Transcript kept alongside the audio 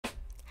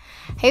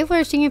Hey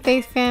Flourishing in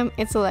Faith fam,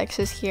 it's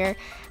Alexis here.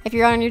 If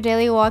you're on your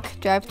daily walk,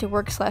 drive to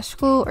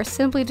work/school, or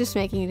simply just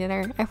making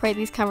dinner, I pray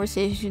these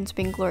conversations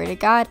bring glory to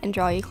God and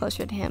draw you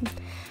closer to Him.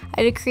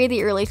 I decree that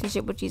your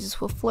relationship with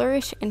Jesus will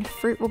flourish and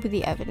fruit will be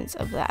the evidence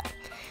of that.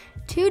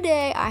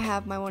 Today, I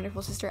have my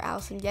wonderful sister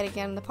Allison yet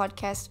again on the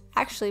podcast,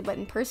 actually, but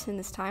in person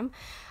this time.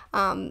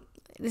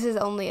 This is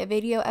only a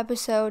video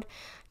episode,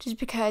 just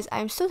because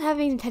I'm still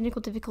having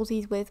technical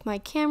difficulties with my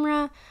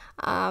camera,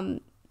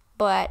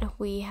 but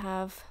we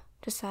have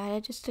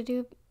decided just to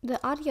do the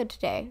audio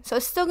today. So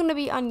it's still going to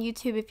be on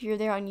YouTube if you're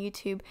there on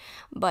YouTube,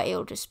 but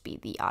it'll just be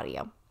the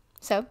audio.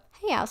 So,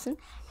 hey Allison.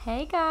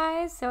 Hey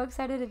guys, so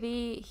excited to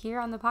be here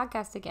on the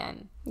podcast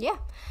again. Yeah.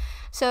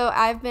 So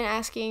I've been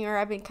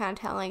kind of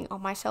telling all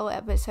my solo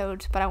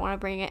episodes, but I want to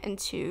bring it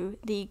into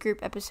the group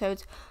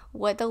episodes,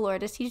 what the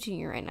Lord is teaching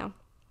you right now.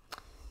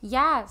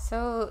 Yeah,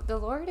 so the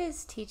Lord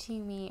is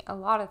teaching me a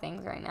lot of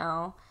things right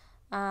now.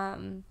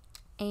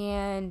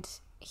 And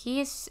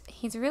he's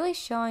really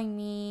showing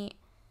me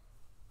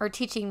or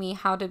teaching me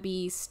how to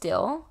be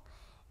still.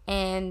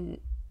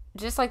 And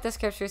just like the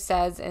scripture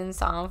says in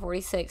Psalm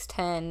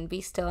 46:10, be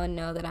still and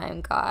know that I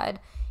am God.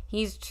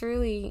 He's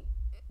truly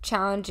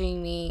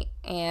challenging me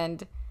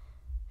and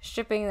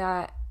stripping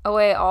that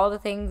away, all the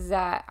things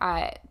that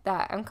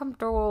I'm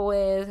comfortable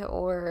with,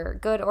 or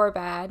good or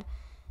bad,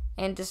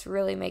 and just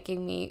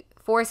really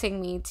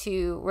forcing me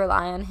to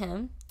rely on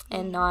Him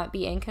and not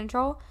be in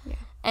control. Yeah.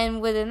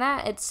 And within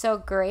that, it's so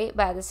great,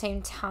 but at the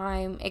same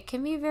time, it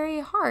can be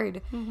very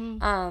hard.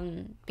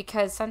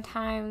 Because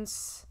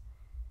sometimes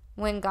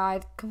when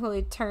God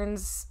completely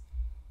turns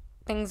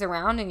things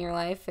around in your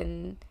life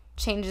and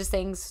changes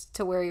things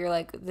to where you're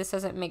like, this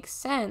doesn't make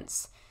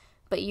sense,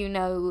 but you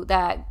know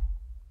that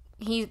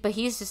he's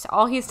just,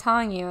 all He's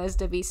telling you is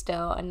to be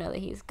still and know that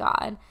He's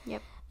God.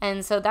 Yep.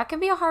 And so that can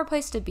be a hard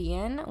place to be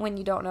in when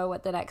you don't know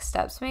what the next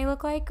steps may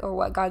look like or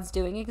what God's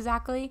doing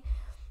exactly.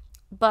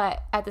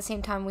 But at the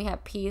same time, we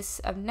have peace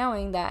of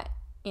knowing that,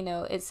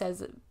 it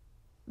says,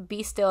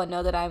 be still and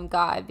know that I'm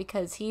God,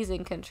 because He's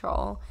in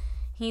control.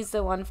 He's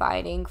the one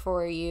fighting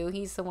for you.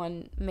 He's the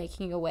one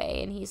making a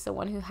way, and He's the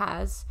one who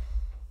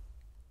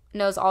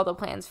knows all the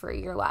plans for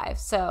your life.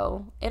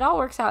 So it all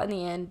works out in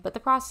the end, but the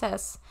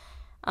process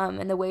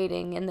and the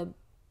waiting and the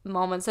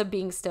moments of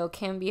being still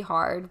can be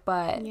hard,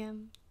 but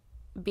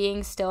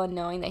being still and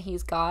knowing that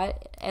He's God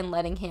and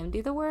letting Him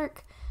do the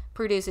work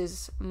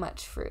produces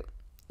much fruit,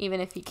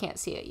 even if you can't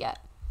see it yet.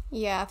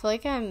 Yeah, I feel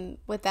like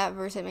with that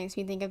verse, it makes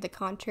me think of the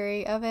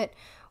contrary of it,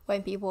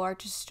 when people are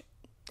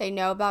they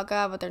know about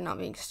God, but they're not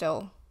being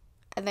still.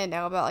 And they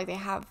know about,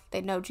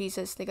 they know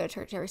Jesus, they go to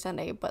church every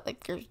Sunday, but,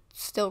 they're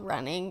still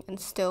running and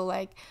still,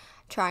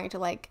 trying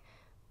to,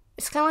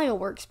 it's kind of like a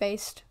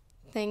works-based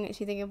thing. If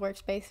you think of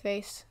works-based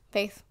faith.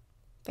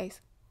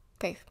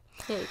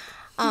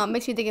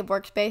 Makes me think of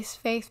works-based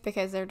faith,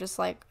 because they're just,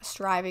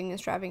 striving and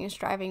striving and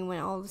striving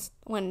when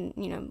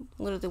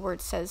literally the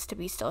word says to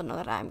be still and know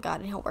that I am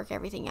God, and He'll work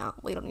everything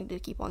out. We don't need to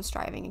keep on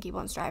striving and keep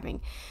on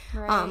striving.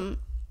 Right.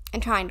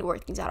 And trying to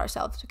work things out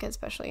ourselves, because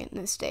especially in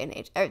this day and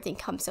age, everything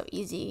comes so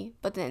easy.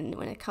 But then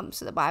when it comes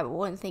to the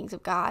Bible and things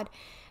of God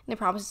and the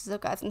promises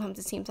of God, sometimes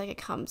it seems like it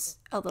comes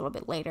a little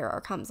bit later, or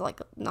comes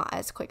not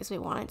as quick as we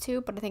want it to.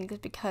 But I think it's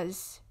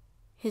because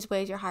His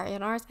ways are higher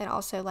than ours, and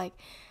also the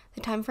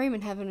time frame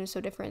in heaven is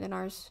so different than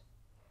ours.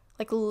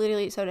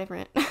 Literally so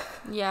different.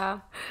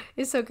 Yeah.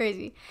 It's so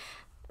crazy.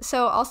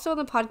 So also on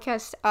the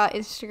podcast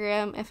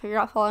Instagram, if you're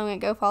not following it,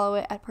 go follow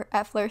it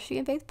at Flourishing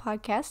in Faith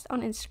Podcast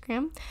on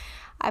Instagram.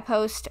 I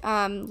post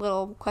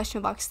little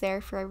question box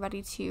there for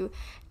everybody to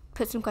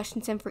put some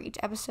questions in for each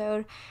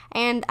episode.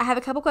 And I have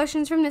a couple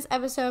questions from this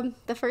episode.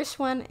 The first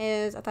one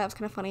is, I thought it was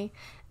kind of funny.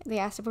 They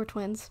asked if we're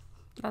twins.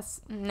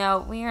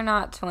 No, we are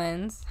not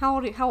twins. How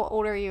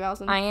old are you,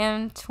 Allison? I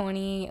am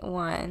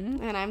 21.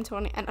 And I'm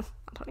 20. I'm not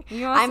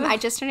 20. I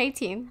just turned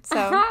 18.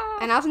 So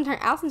and Allison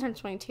turned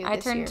 22 this year. I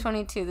turned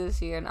 22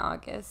 this year in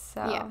August.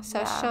 So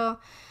yeah.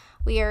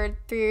 We are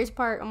 3 years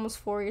apart, almost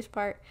 4 years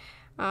apart.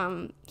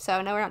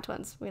 So no, we're not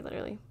twins. We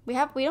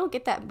don't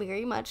get that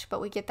very much,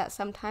 but we get that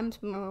sometimes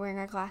when we're wearing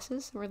our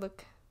glasses.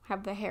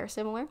 Have the hair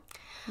similar.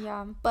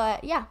 Yeah.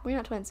 But yeah, we're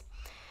not twins.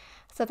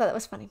 So I thought that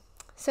was funny.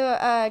 So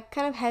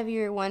kind of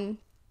heavier one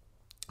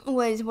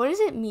was, what does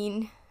it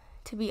mean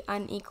to be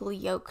unequally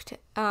yoked?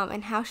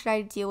 And how should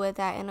I deal with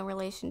that in a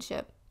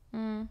relationship?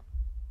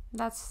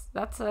 That's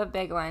a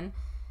big one.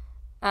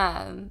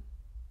 In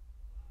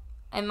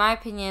my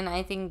opinion,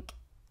 I think,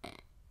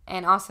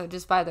 and also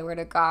just by the word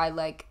of God,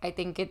 I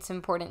think it's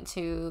important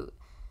to,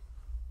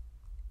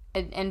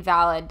 and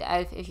valid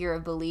if you're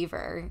a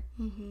believer,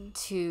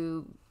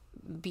 to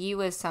be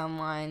with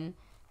someone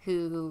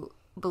who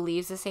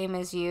believes the same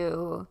as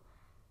you,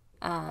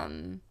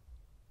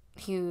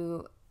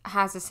 who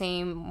has the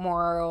same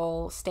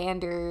moral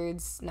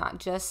standards, not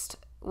just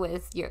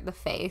with the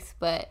faith,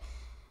 but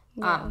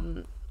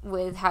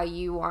with how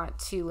you want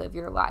to live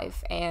your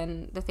life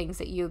and the things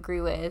that you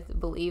agree with,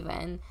 believe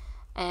in.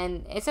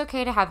 And it's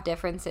okay to have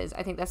differences.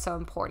 I think that's so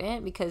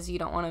important because you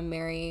don't want to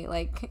marry,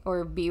 like,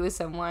 or be with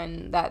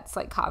someone that's,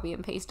 like, copy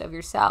and paste of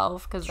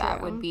yourself, because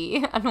that would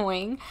be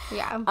annoying.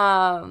 Yeah.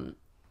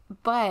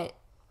 But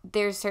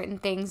there's certain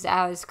things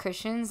as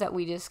Christians that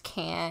we just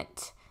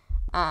can't,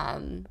 I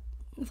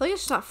feel like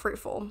it's just not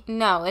fruitful.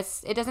 No,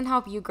 it doesn't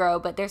help you grow,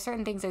 but there's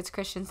certain things as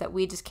Christians that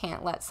we just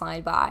can't let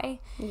slide by.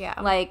 Yeah.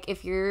 Like,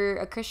 if you're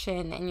a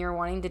Christian and you're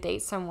wanting to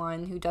date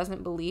someone who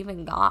doesn't believe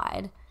in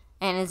God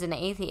and is an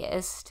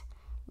atheist,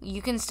 you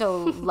can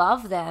still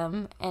love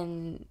them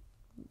and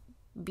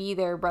be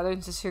their brother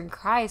and sister in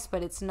Christ,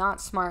 but it's not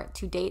smart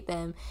to date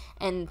them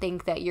and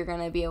think that you're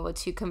going to be able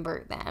to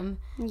convert them.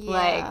 Yeah.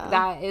 Like,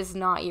 that is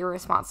not your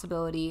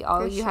responsibility.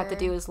 All you have to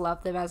do is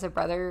love them as a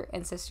brother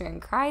and sister in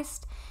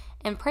Christ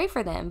and pray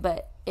for them,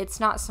 but it's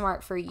not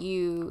smart for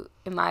you,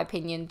 in my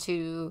opinion,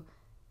 to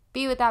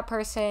be with that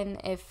person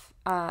if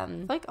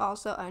like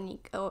also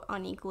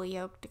unequally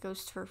yoked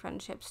goes for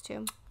friendships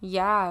too.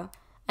 Yeah.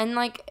 And,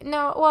 like,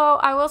 no, well,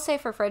 I will say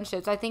for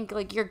friendships, I think,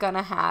 like, you're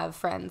gonna have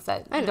friends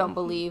that you don't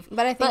believe.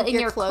 But I think in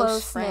your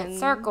close-knit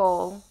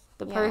circle,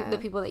 the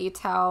people that you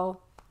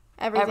tell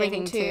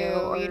everything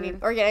to,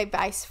 or get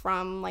advice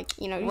from, like,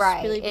 you know, just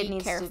right, really it be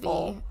needs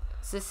careful. to be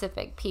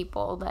specific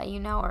people that you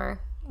know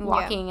are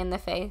walking in the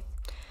faith.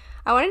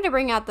 I wanted to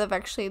bring out the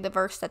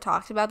verse that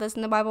talks about this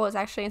in the Bible is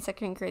actually in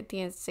 2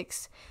 Corinthians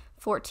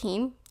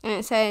 6:14, and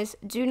it says,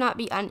 "Do not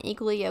be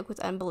unequally yoked with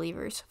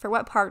unbelievers, for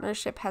what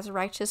partnership has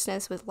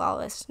righteousness with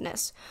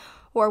lawlessness?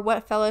 Or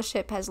what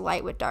fellowship has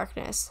light with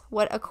darkness?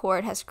 What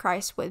accord has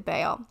Christ with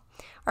Baal?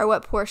 Or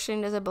what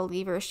portion does a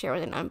believer share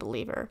with an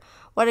unbeliever?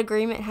 What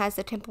agreement has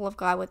the temple of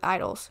God with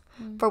idols?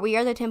 For we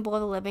are the temple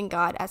of the living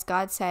God, as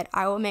God said,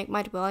 I will make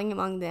my dwelling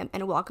among them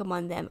and walk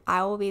among them.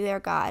 I will be their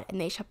God,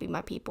 and they shall be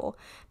my people.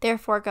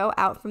 Therefore go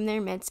out from their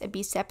midst and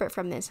be separate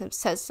from them,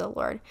 says the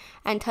Lord,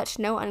 and touch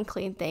no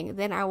unclean thing.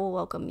 Then I will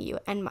welcome you,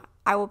 and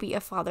I will be a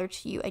father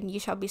to you, and you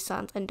shall be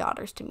sons and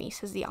daughters to me,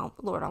 says the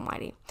Lord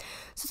Almighty."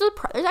 So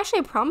there's actually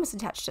a promise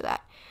attached to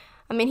that.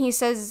 I mean, he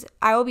says,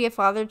 I will be a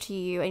father to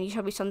you, and you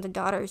shall be sons and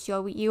daughters.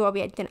 You will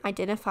be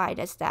identified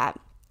as that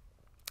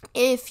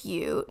if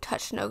you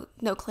touch no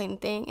clean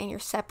thing, and you're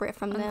separate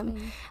from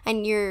them,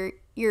 and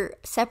you're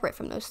separate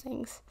from those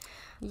things.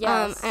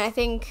 Yes. And I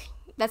think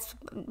that's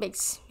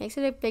makes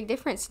it a big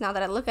difference. Now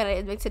that I look at it,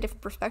 it makes a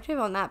different perspective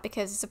on that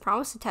because it's a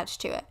promise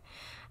attached to it.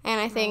 And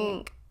I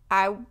think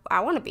I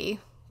want to be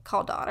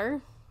called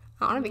daughter.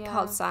 I want to be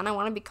called son. I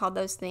want to be called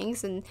those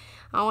things, and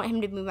I want him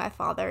to be my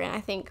father. And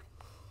I think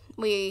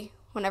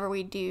whenever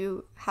we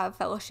do have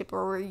fellowship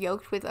or we're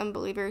yoked with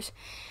unbelievers,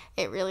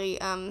 it really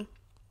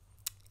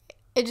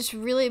it just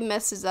really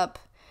messes up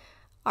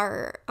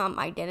our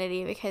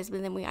identity, because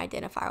then we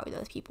identify with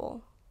those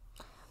people.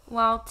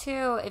 Well,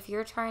 too, if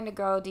you're trying to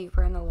go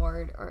deeper in the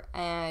Lord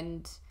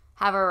and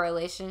have a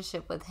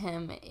relationship with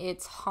him,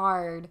 it's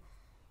hard.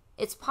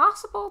 It's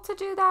possible to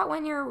do that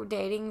when you're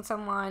dating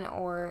someone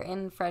or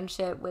in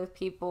friendship with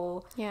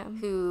people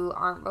who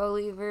aren't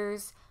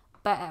believers,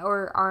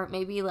 or aren't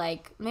maybe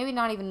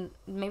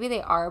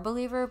they are a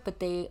believer, but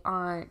they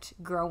aren't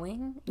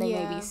growing. They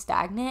may be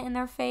stagnant in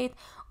their faith,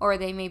 or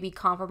they may be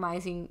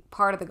compromising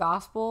part of the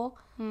gospel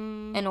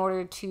in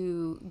order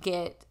to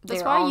get their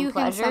own pleasures. That's why you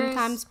can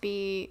sometimes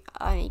be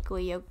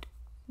unequally yoked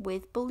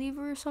with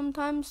believers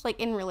sometimes, like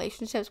in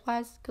relationships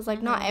wise, because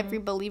like not every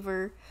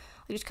believer,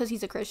 like, just because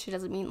he's a Christian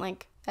doesn't mean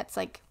like that's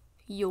like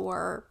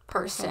your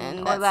person,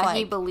 or that like,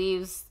 he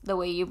believes the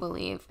way you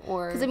believe,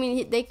 or because I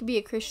mean they could be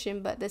a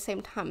Christian, but at the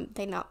same time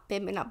they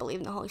may not believe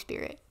in the Holy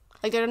Spirit.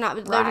 Like their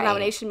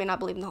denomination may not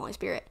believe in the Holy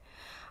Spirit.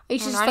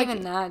 It's just not like,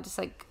 even that, just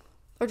like,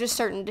 or just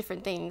certain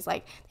different things.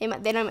 Like they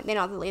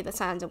don't believe the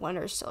signs and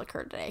wonders still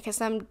occur today, because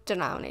some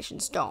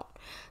denominations don't.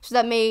 So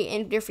that may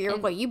interfere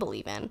with what you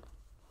believe in.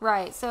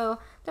 Right. So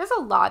there's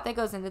a lot that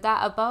goes into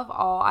that. Above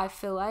all, I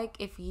feel like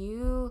if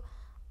you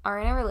are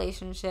in a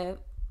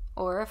relationship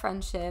or a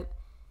friendship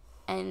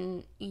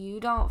and you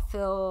don't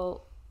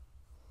feel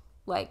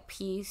like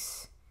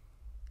peace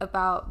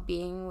about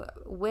being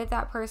with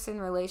that person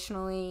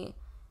relationally,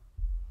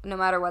 no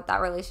matter what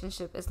that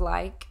relationship is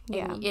like,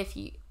 and if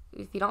you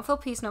don't feel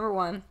peace, number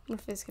one,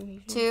 if it's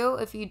confusion. Two,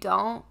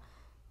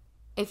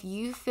 if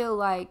you feel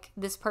like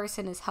this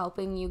person is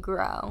helping you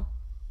grow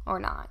or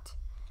not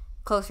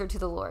closer to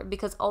the Lord,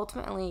 because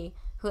ultimately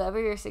whoever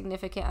your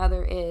significant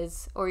other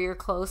is or your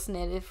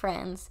close-knit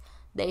friends,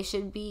 they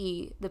should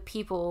be the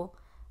people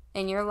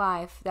in your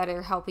life that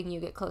are helping you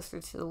get closer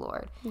to the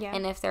Lord. Yeah.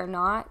 And if they're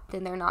not,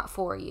 then they're not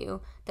for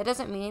you. That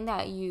doesn't mean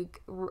that you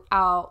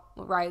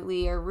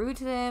outrightly are rude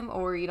to them,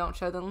 or you don't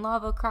show them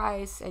love of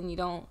Christ and you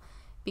don't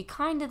be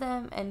kind to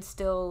them and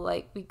still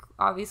like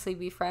obviously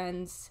be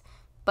friends,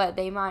 but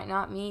they might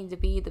not mean to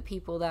be the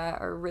people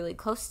that are really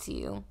close to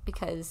you,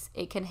 because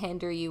it can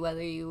hinder you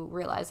whether you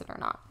realize it or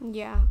not.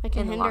 Yeah, it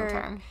can in the long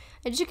term.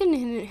 It just can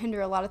hinder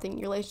a lot of things,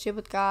 your relationship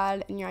with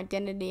God and your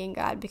identity in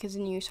God, because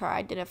then you start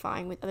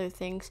identifying with other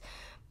things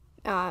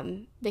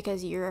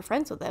because you're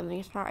friends with them, and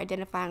you start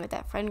identifying with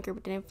that friend group,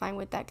 identifying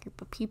with that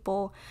group of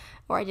people,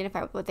 or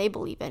identify with what they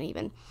believe in,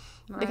 even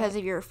because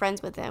if you're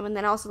friends with them. And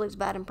then also leaves a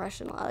bad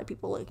impression on other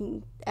people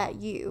looking at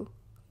you.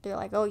 They're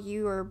like, oh,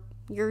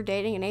 you're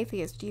dating an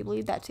atheist. Do you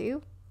believe that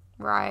too?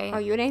 Right. Are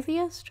you an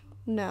atheist?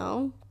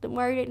 No. Then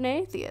why are you dating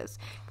an atheist?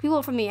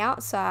 People from the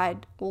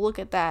outside will look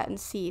at that and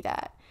see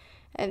that.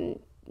 And,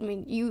 I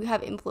mean, you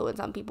have influence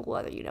on people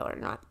whether you know it or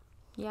not.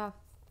 Yeah.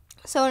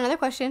 So another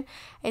question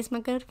is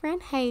my good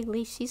friend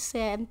Haley. She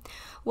said,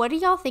 what do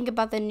y'all think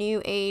about the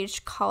new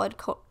age college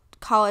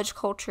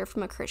culture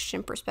from a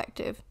Christian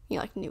perspective? You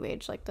know, like new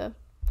age, like all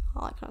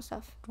that kind of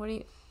stuff.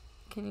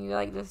 Can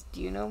you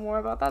do you know more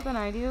about that than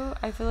I do?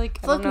 I feel like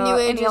I don't know new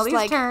age any of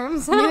these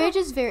terms. New age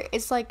is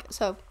it's like,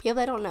 so people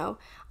that don't know,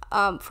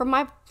 from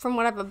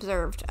what I've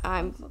observed,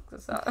 Let's look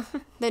this up.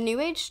 The new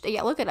age,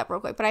 yeah, look it up real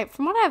quick. But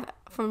from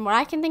what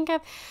I can think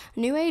of,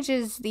 new age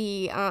is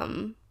the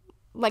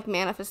like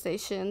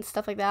manifestation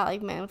stuff like that,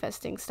 like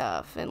manifesting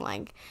stuff and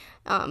like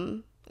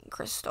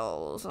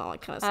crystals and all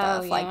that kind of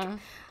stuff, like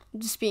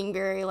just being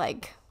very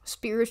like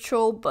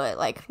spiritual, but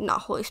like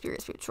not Holy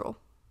Spirit spiritual.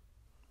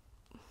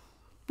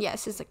 Yeah,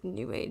 it's just like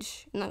new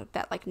age, not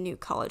that like new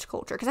college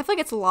culture, because I feel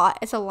like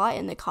it's a lot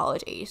in the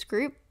college age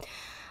group.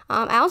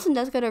 Allison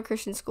does go to a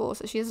Christian school,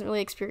 so she doesn't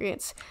really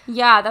experience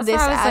that's why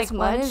I was like,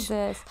 much. What is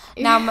this?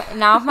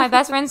 Now if my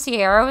best friend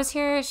Sierra was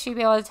here, she'd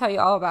be able to tell you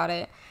all about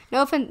it.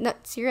 No offense,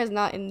 Sierra's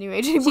not in new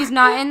age anymore. She's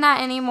not in that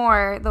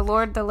anymore. The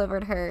Lord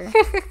delivered her.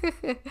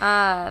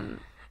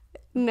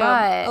 No,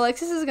 but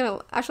Allison's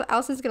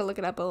gonna look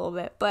it up a little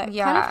bit, but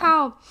kind of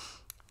how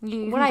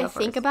when I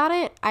think about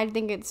it, I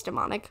think it's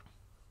demonic.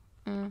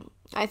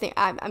 I think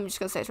I'm just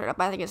gonna say straight up,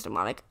 I think it's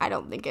demonic. I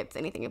don't think it's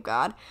anything of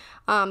God,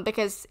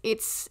 because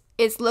it's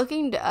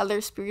looking to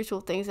other spiritual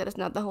things that is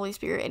not the Holy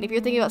Spirit. And if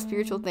you're thinking about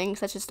spiritual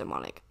things, that's just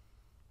demonic.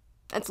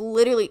 That's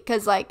literally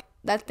because like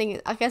that thing,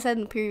 like I said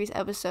in the previous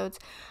episodes,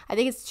 I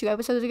think it's 2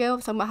 episodes ago,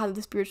 talking about how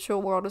the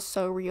spiritual world is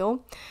so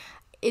real.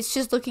 It's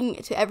just looking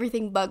to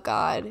everything but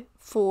God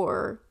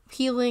for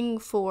healing,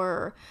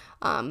 for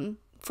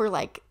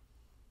like,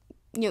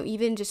 you know,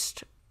 even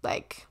just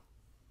like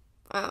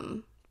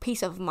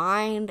peace of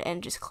mind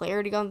and just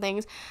clarity on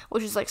things,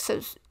 which is like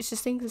so, it's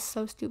just things is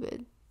so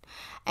stupid.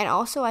 And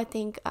also I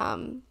think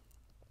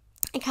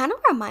it kind of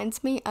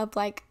reminds me of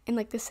like in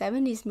like the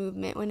 70s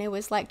movement when it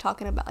was like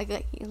talking about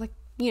like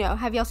you know,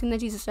 have y'all seen the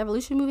Jesus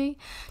Revolution movie?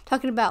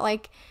 Talking about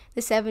like the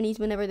 70s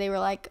whenever they were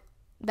like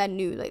that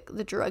new like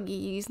the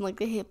druggies and like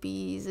the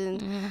hippies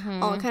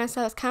and all that kind of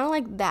stuff. It's kind of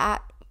like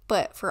that,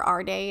 but for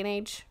our day and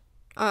age.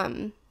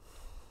 And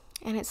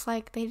it's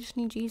like they just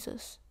need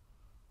Jesus.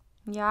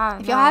 Yeah.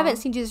 If y'all haven't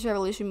seen Jesus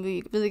Revolution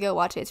movie, really go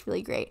watch it. It's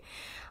really great.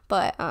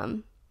 But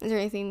is there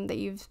anything that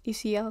you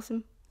see,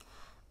 Allison?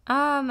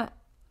 Not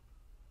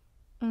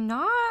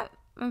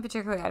in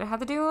particular. I'd have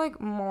to do like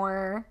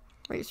more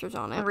research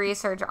on it.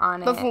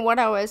 But from what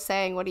I was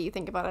saying, what do you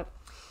think about it?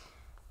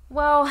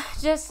 Well,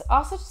 just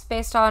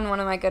based on one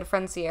of my good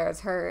friends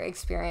Sierra's, her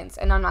experience,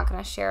 and I'm not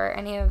going to share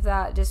any of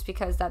that just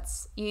because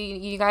that's,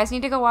 you guys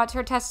need to go watch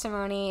her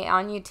testimony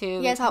on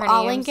YouTube. Yes,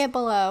 I'll link it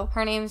below.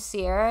 Her name's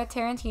Sierra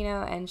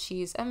Tarantino, and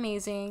she's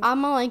amazing.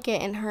 I'm going to link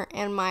it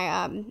in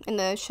my in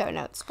the show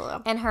notes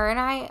below. And her and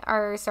I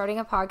are starting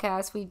a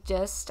podcast. We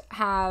just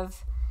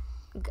have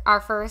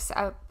our first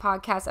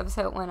podcast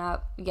episode went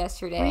up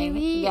yesterday.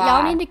 Really?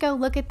 Yeah. Y'all need to go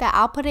look at that.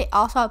 I'll put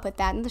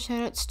that in the show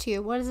notes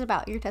too. What is it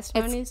about? Your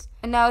testimonies?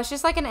 It's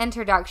just like an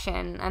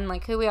introduction and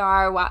like who we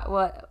are, what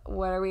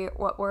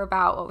we're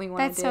about, what we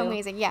want to do. That's so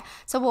amazing. Yeah.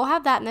 So we'll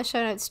have that in the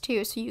show notes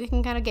too, so you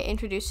can kind of get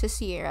introduced to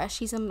Sierra.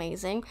 She's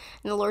amazing,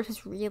 and the Lord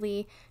has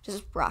really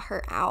just brought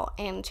her out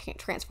and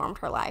transformed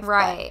her life.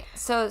 Right.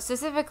 So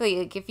specifically,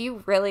 like if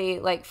you really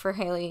like, for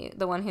Haley,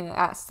 the one who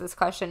asked this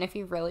question, if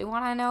you really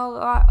want to know a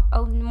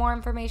lot more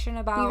information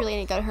about, you really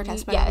need to go to her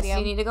testimony video.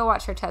 You need to go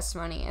watch her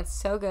testimony. It's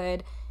so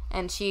good,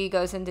 and she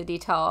goes into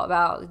detail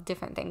about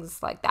different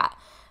things like that.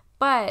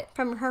 But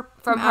from her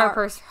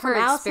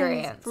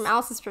experience, from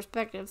Allison's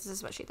perspective, this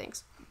is what she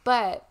thinks.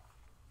 But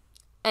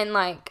and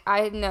like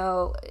I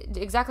know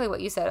exactly what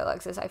you said,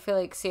 Alexis. I feel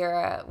like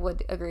Sierra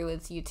would agree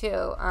with you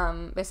too,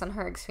 based on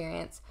her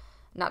experience.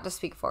 Not to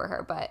speak for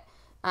her, but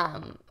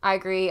I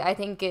agree. I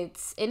think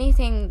it's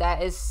anything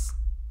that is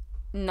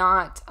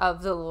not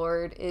of the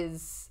Lord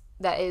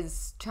that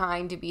is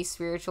trying to be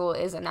spiritual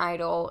is an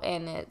idol,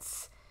 and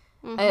it's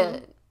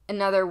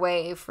another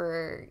way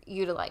for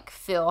you to like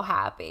feel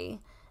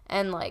happy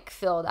and like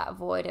fill that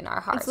void in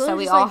our hearts that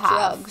we all like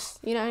have. Drugs,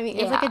 you know what I mean?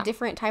 Yeah. It's like a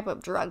different type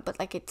of drug, but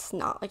like it's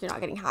not like you're not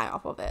getting high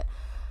off of it,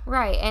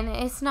 right? And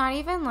it's not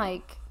even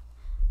like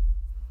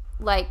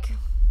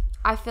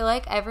I feel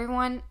like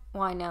everyone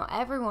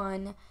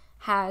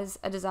has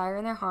a desire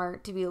in their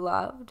heart to be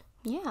loved,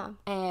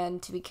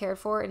 and to be cared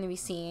for and to be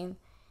seen.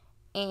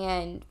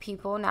 And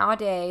people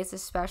nowadays,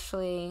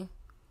 especially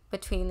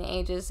between the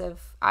ages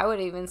of, I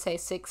would even say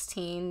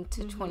 16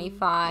 to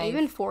 25.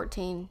 Even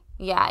 14.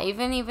 Yeah,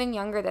 even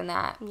younger than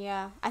that.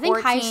 Yeah. I think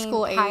 14, high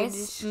school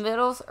age.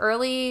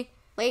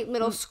 Late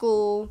middle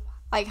school,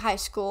 like high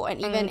school and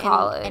even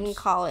in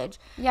college.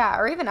 Yeah,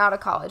 or even out of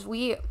college.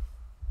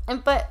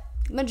 But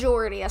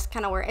majority, that's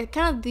kind of where it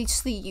kind of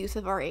just the youth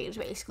of our age,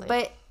 basically.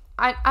 But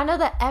I know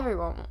that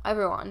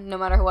everyone, no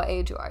matter what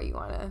age you are, you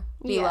want to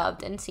be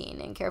loved and seen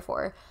and cared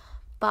for.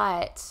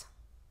 But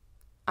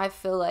I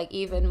feel like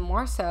even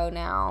more so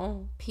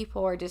now,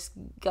 people are just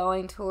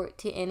going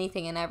to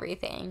anything and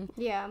everything.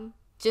 Yeah.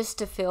 Just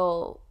to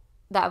fill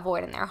that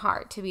void in their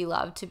heart, to be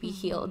loved, to be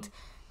healed,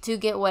 to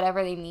get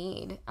whatever they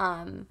need.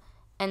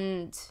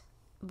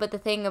 But the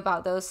thing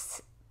about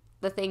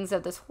the things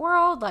of this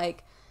world,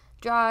 like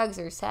drugs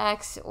or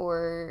sex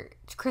or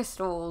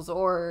crystals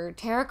or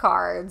tarot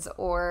cards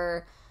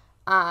or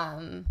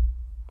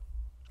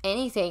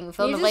anything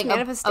filled with like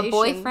a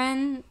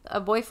boyfriend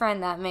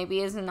that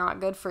maybe is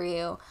not good for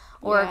you,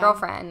 or a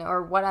girlfriend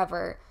or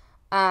whatever,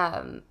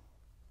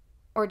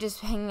 or just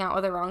hanging out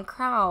with the wrong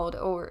crowd,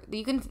 or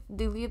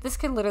this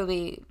could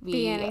literally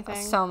be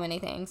so many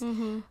things.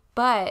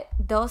 But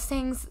those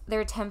things,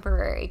 they're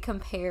temporary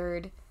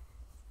compared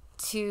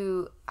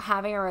to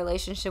having a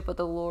relationship with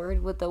the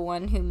Lord, with the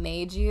one who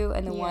made you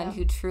and the one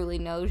who truly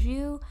knows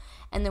you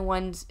and the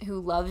one who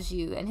loves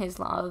you, and his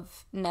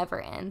love never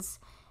ends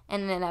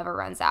and it never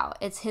runs out.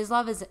 His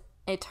love is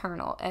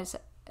eternal, as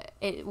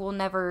it will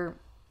never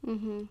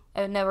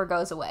it never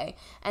goes away.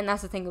 And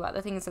that's the thing about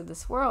the things of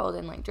this world,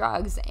 and like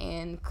drugs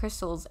and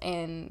crystals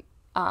and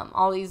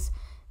all these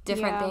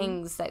different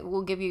things that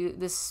will give you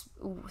this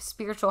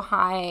spiritual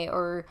high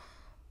or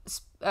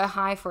a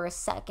high for a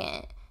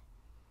second.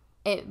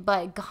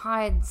 But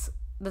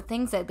the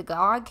things that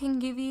God can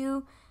give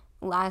you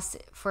last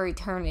for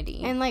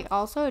eternity. And like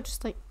also it's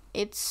just like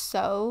it's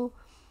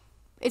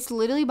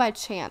literally by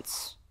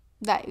chance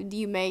that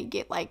you may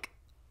get like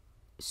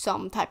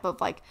some type of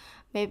like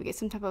maybe get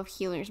some type of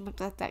healing or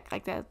something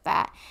like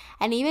that.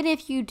 And even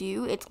if you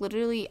do, it's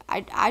literally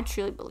I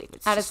truly believe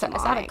it's at a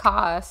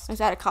cost. It's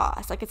at a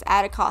cost. Like it's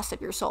at a cost of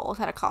your soul. It's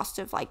at a cost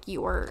of like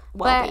your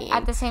well-being. But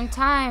at the same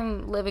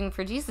time, living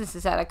for Jesus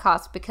is at a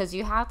cost because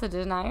you have to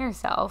deny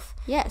yourself.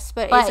 Yes,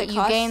 but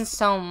you gain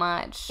so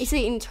much. It's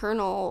the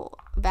eternal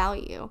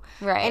value,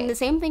 right? And the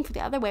same thing for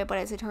the other way, but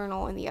it's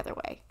eternal in the other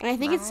way. And I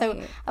think it's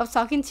so. I was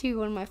talking to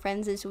one of my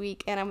friends this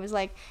week, and I was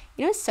like,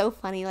 it's so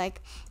funny,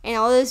 like in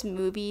all those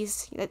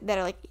movies that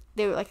are like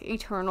they're like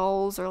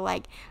Eternals, or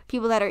like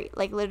people that are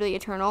like literally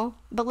eternal.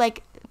 But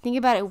like think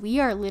about it,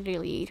 we are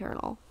literally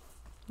eternal,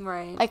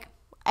 right? Like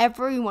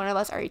every one of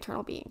us are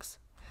eternal beings.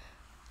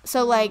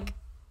 So like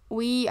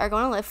we are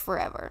going to live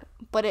forever,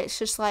 but it's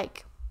just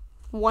like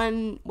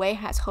one way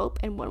has hope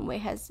and one way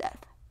has death.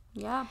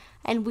 Yeah.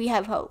 And we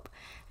have hope.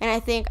 And I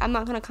think I'm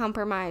not going to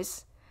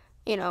compromise,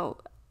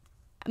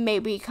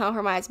 maybe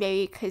because,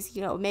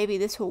 maybe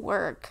this will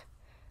work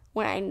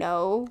when I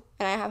know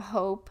and I have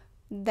hope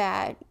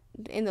that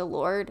in the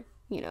Lord,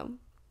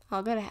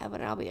 I'll go to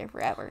heaven and I'll be there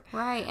forever.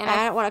 Right. And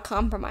I don't want to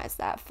compromise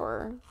that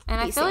for And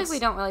these I feel things. like we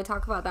don't really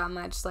talk about that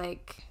much.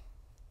 Like,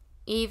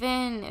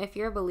 even if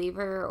you're a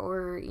believer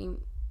or you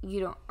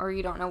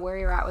don't know where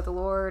you're at with the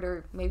Lord,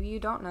 or maybe you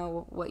don't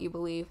know what you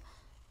believe,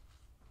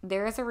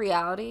 there is a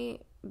reality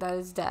that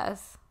is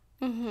death,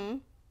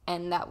 and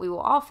that we will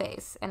all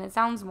face. And it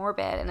sounds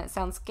morbid and it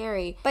sounds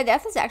scary, but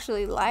death is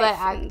actually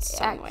life in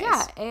some ways.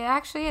 Yeah, it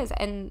actually is.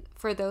 And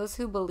for those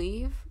who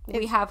believe,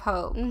 we have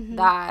hope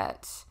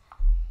that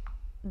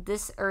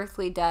this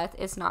earthly death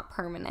is not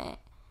permanent,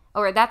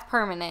 or that's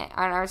permanent,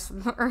 and our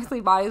earthly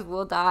bodies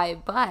will die,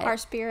 but our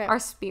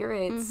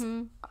spirits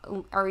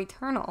are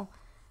eternal.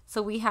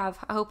 So we have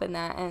hope in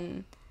that.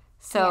 And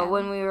so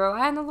when we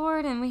rely on the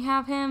Lord and we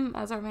have him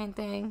as our main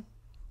thing.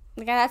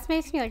 Like, that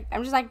makes me like,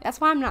 I'm just like,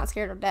 that's why I'm not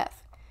scared of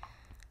death.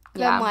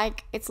 Yeah. I'm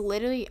like, it's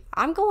literally,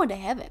 I'm going to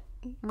heaven.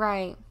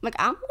 Right. Like,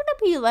 I'm going to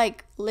be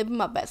like living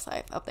my best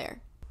life up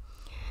there.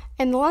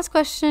 And the last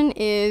question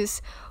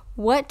is,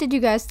 what did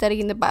you guys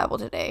study in the Bible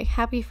today?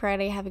 Happy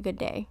Friday. Have a good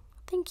day.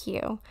 Thank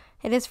you.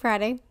 It is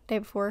Friday, day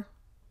before.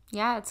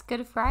 Yeah, it's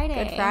Good Friday.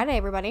 Good Friday,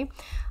 everybody.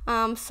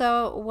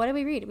 So what did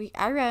we read?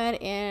 I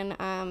read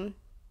in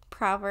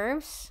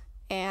Proverbs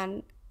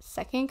and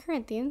 2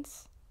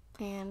 Corinthians,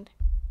 and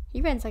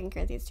you read 2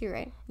 Corinthians too,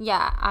 right?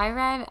 Yeah,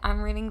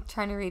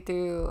 trying to read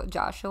through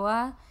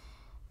Joshua,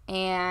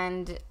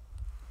 and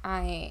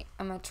I'm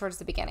towards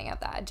the beginning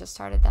of that. I just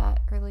started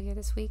that earlier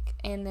this week,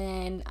 and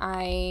then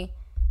I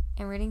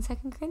am reading 2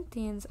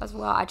 Corinthians as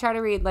well. I try to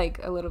read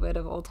like a little bit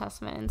of Old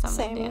Testament and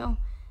something new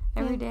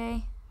every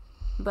day,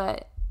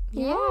 but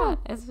yeah,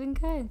 it's been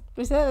good.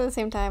 We said it at the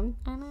same time.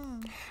 I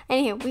know.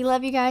 Anywho, we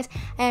love you guys,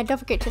 and don't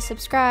forget to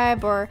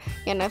subscribe, or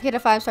hit a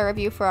 5-star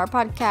review for our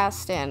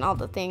podcast and all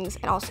the things,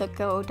 and also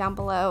go down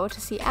below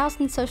to see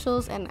Allison's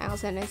socials and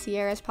Allison and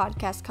Sierra's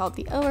podcast called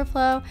The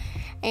Overflow,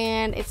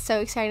 and it's so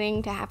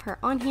exciting to have her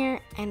on here.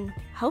 And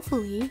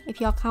hopefully,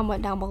 if y'all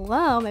comment down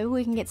below, maybe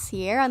we can get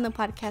Sierra on the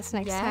podcast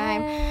next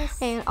time,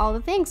 and all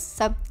the things.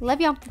 So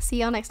love y'all.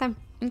 See y'all next time.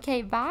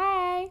 Okay,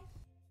 bye.